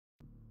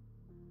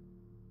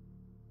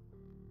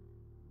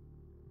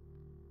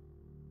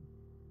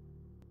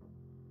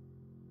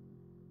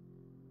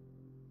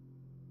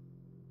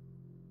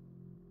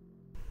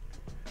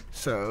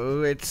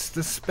So it's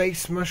the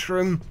space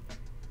mushroom.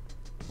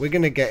 We're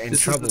gonna get in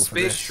trouble for this.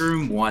 This is the space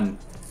shroom 1.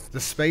 The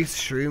space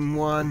shroom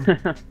 1.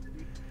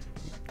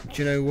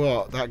 Do you know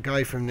what? That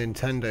guy from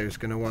Nintendo's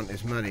gonna want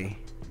his money.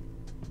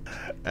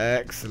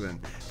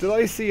 Excellent. Did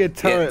I see a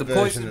turret the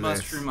version poison of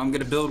mushroom I'm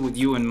gonna build with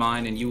you in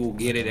mind, and you will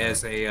get it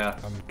as a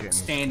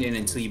stand-in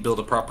until you build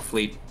a proper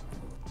fleet.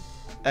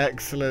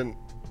 Excellent.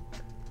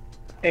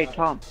 Hey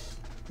Tom.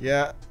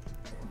 Yeah.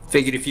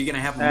 Figured if you're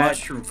gonna have a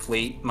mushroom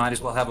fleet, might as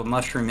well have a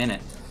mushroom in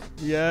it.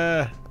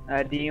 Yeah.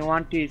 Do you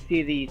want to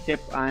see the ship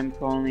I'm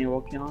currently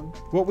working on?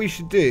 What we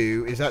should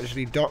do is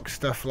actually dock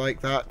stuff like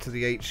that to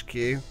the HQ,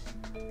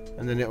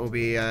 and then it will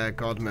be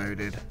god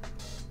moded.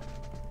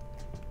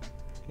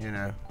 You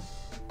know.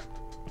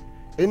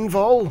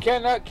 Invol.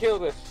 Cannot kill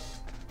this.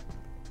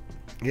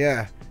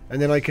 Yeah,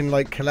 and then I can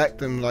like collect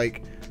them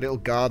like little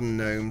garden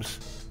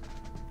gnomes.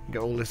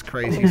 Get all this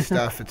crazy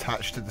stuff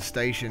attached to the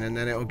station, and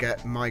then it'll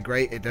get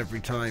migrated every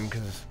time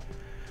because,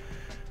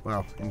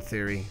 well, in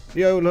theory.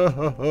 YOLO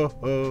ho ho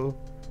ho.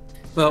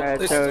 Well,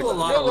 there's still a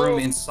lot of room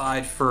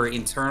inside for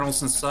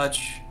internals and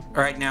such.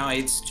 Right now,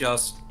 it's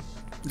just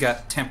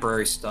got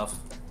temporary stuff.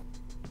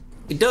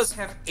 It does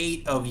have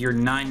 8 of your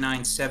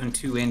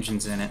 9972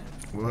 engines in it.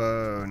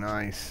 Whoa,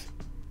 nice.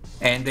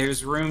 And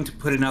there's room to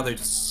put another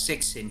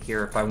 6 in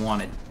here if I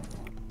wanted.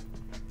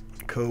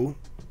 Cool.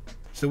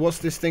 So what's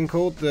this thing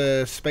called?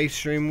 The Space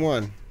Shroom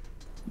 1?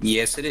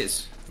 Yes, it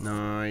is.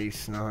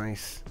 Nice,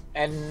 nice.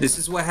 And this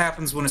is what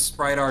happens when a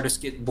sprite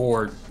artist gets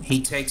bored.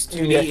 He takes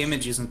 2D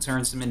images and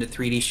turns them into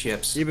 3D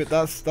ships. Yeah, but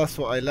that's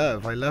what I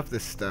love. I love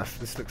this stuff.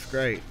 This looks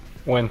great.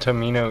 When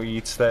Tomino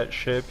eats that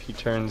ship, he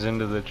turns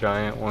into the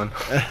giant one.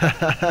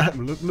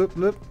 Look, look,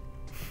 look.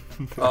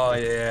 Oh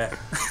yeah.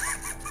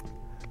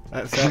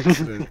 That's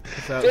excellent.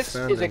 That's this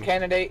is a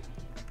candidate.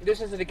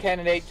 This is a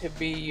candidate to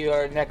be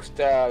your next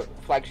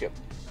flagship.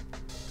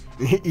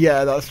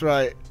 Yeah, that's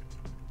right.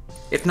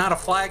 If not a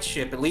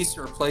flagship, at least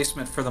a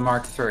replacement for the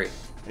Mark III.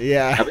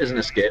 Yeah. That isn't a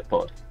escape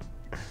pod.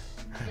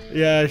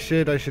 Yeah, I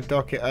should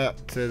dock it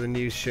up to the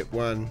new ship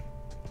 1.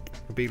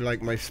 It'd be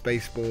like my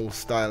Spaceball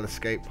style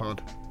escape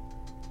pod.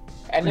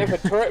 And if a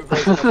turret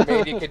version was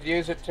made, you could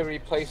use it to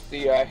replace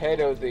the head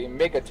of the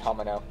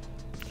Megatomino.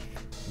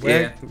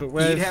 Yeah,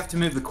 you'd have to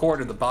move the core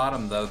to the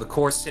bottom though. The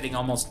core's sitting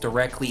almost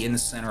directly in the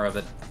center of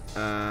it.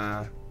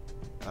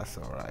 That's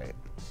alright.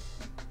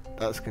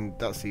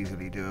 That's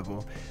easily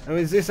doable. Oh,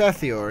 is this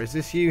Ethior? Is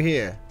this you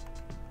here?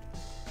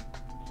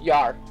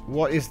 Yar.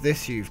 What is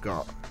this you've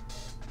got?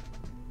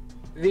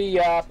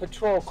 The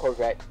patrol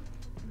corvette.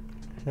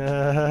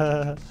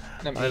 I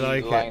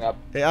like it.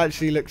 It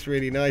actually looks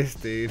really nice,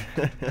 dude.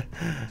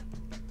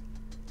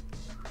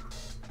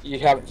 You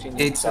haven't seen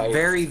it. It's a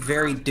very,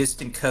 very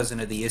distant cousin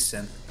of the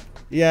Isynth.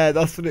 Yeah,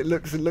 that's what it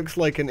looks. It looks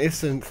like an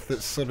Isynth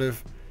that's sort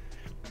of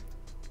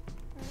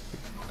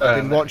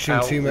been watching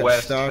too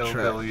much Star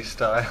Trek.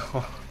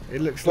 Style.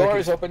 It looks Door like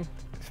is open.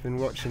 It's been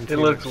watching too It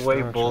much looks way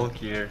Star Trek.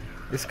 bulkier.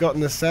 It's got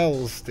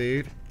nacelles,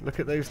 dude.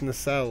 Look at those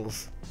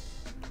nacelles.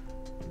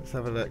 Let's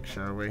have a look,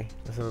 shall we?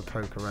 Let's have a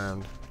poke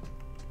around.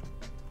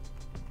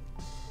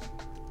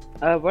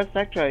 What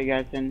sector are you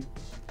guys in?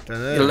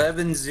 Dunno.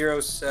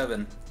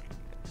 1107.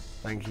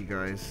 Thank you,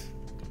 guys.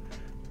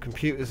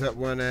 Computers at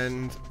one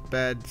end,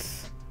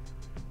 beds,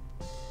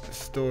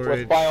 storage.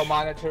 With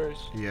biomonitors.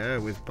 Yeah,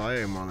 with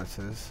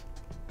biomonitors.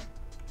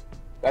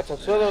 That's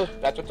what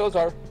those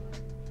are.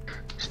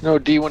 There's no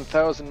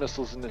D1000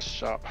 missiles in this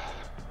shop.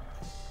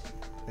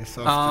 It's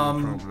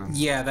often a problem.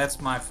 Yeah, that's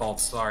my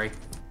fault. Sorry.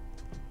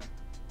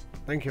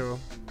 Thank you.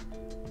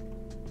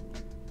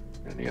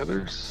 Any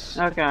others?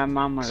 Okay, I'm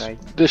on my way.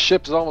 This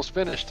ship is almost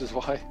finished, is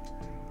why.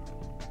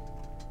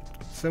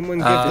 Someone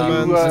give the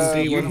man some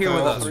D1000. You're here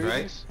with us,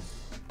 right?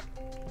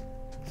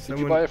 Did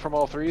you buy it from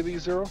all 3 of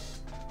these, Zero?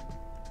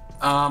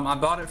 I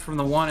bought it from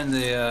the one in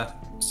the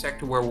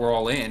sector where we're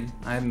all in.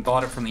 I haven't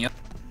bought it from the other.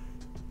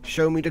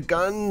 Show me the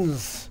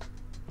guns.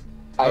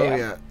 Oh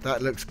yeah,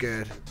 that looks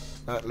good.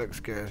 That looks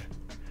good.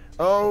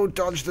 Oh,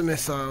 dodge the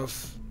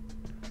missiles.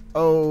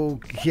 Oh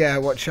yeah,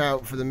 watch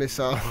out for the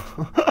missile.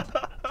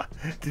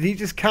 Did he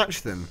just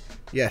catch them?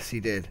 Yes, he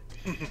did.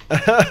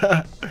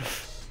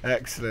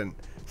 Excellent.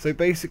 So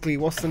basically,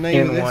 what's the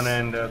name of this? In one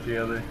end, out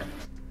the other.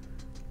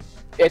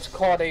 It's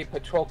called a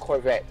patrol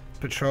corvette.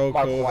 Patrol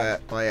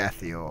Corvette by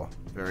Ethior.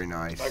 Very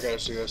nice. I gotta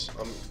see this.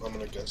 I'm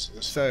gonna guess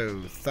this.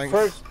 So,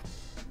 thanks.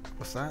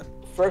 What's that?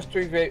 First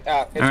three. It's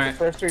the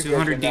first three.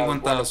 200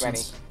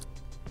 D1000s.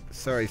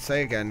 Sorry,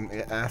 say again,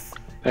 Eth.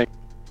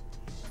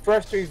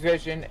 First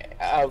revision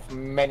of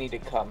many to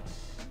come.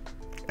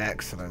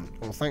 Excellent.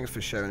 Well, thanks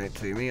for showing it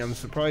to me. I'm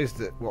surprised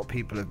at what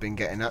people have been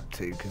getting up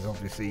to, because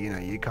obviously, you know,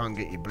 you can't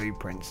get your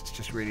blueprints. It's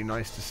just really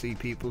nice to see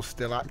people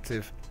still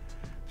active.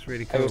 It's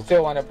really cool. I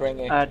still want to bring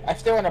in. I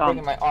still want to bring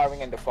in my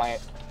R-Wing and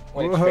Defiant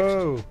when it's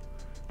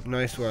fixed.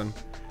 Nice one.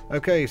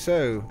 Okay,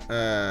 so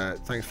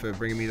thanks for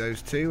bringing me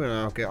those two, and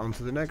I'll get on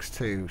to the next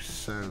two.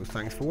 So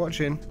thanks for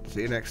watching.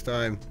 See you next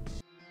time.